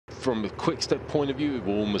from a quick step point of view, it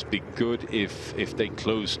will almost be good if they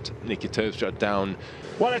closed Nicky Terpstra down.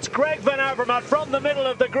 Well, it's Greg Van Avermaet from the middle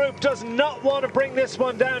of the group, does not want to bring this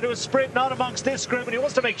one down to a sprint, not amongst this group, and he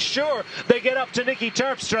wants to make sure they get up to Nicky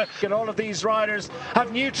Terpstra. And all of these riders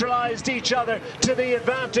have neutralised each other to the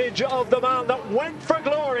advantage of the man that went for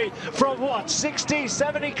glory from, what, 60,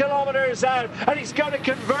 70 kilometres out, and he's going to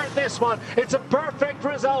convert this one. It's a perfect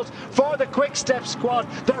result for the Quick Step squad,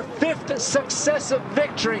 their 5th successive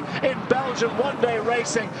victory in Belgian one-day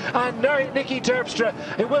racing, and Nicky Terpstra,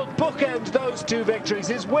 it will bookend those 2 victories.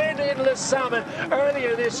 His win in Les Salmon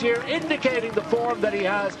earlier this year indicating the form that he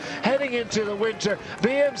has heading into the winter.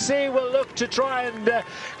 BMC will look to try and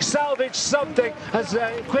salvage something as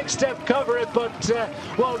Quick Step cover it, but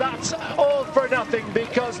well, that's all for nothing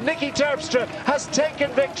because Nicky Terpstra has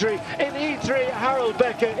taken victory in E3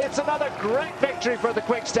 Harelbeke. It's another great victory for the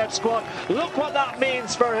Quick Step squad. Look what that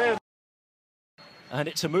means for him. And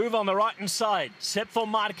it's a move on the right-hand side. Sepp von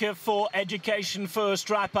Marke for Education First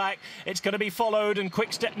right back. It's going to be followed and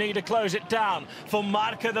Quick Step need to close it down. Von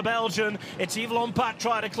Marke, the Belgian. It's Yves Lampaert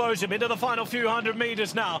trying to close him into the final few hundred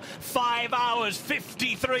metres now. 5 hours,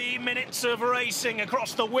 53 minutes of racing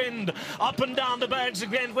across the wind. Up and down the bergs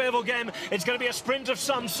again, Wevelgem. It's going to be a sprint of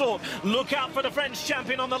some sort. Look out for the French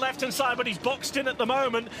champion on the left-hand side, but he's boxed in at the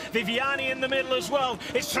moment. Viviani in the middle as well.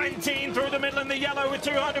 It's Trentin through the middle in the yellow with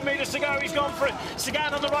 200 metres to go. He's gone for it.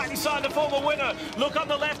 Sagan on the right-hand side, the former winner. Look on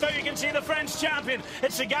the left, though, you can see the French champion.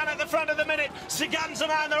 It's Sagan at the front of the minute. Sagan's the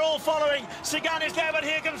man they're all following. Sagan is there, but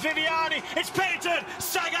here comes Viviani. It's Peter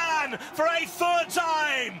Sagan for a 3rd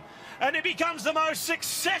time. And he becomes the most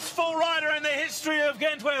successful rider in the history of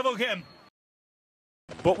Gent-Wevelgem.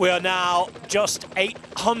 But we are now just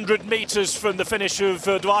 800 metres from the finish of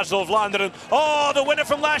Dwars door Vlaanderen. Oh, the winner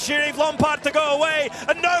from last year, Yves Lampaert, to go away,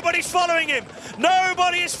 and nobody's following him.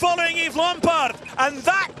 Nobody is following Yves Lampaert. And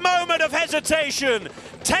that moment of hesitation,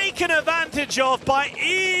 taken advantage of by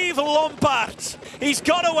Yves Lampaert. He's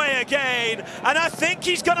got away again, and I think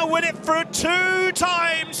he's going to win it for 2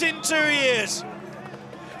 times in 2 years.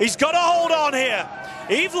 He's got to hold on here.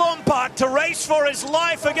 Yves Lampaert to race for his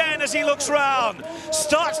life again as he looks round.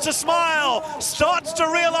 Starts to smile, starts to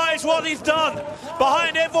realise what he's done.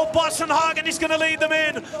 Behind Evo Bossenhagen, he's going to lead them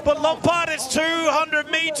in. But Lampaert is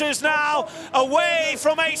 200 metres now away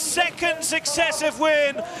from a 2nd successive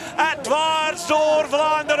win at Dwars door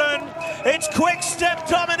Vlaanderen. It's Quick Step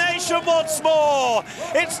domination once more.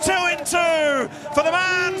 It's 2-2 for the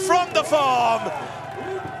man from the farm.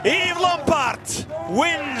 Yves Lampaert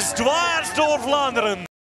wins Dwars door Vlaanderen.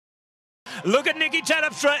 Look at Nicky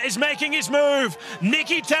Terpstra is making his move.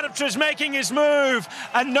 Nicky Terpstra is making his move,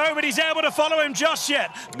 and nobody's able to follow him just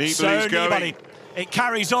yet. Nibali, it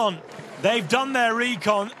carries on. They've done their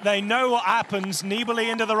recon. They know what happens.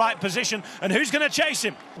 Nibali into the right position, and who's going to chase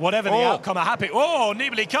him? Whatever the outcome, I'm happy. Oh,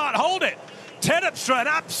 Nibali can't hold it. Terpstra, an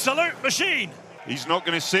absolute machine. He's not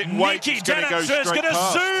going to sit and wait. Nicky Terpstra is going to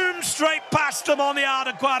zoom straight past them on the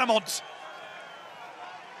Arden Quaremont.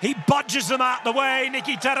 He budges them out the way.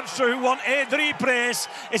 Nicky Terpstra, who won E3 race,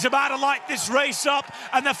 is about to light this race up,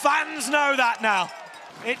 and the fans know that now.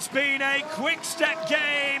 It's been a Quick Step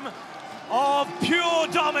game of pure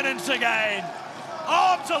dominance again.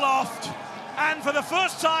 Arms aloft, and for the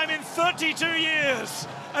first time in 32 years,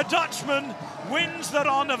 a Dutchman wins the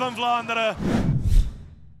Ronde van Vlaanderen.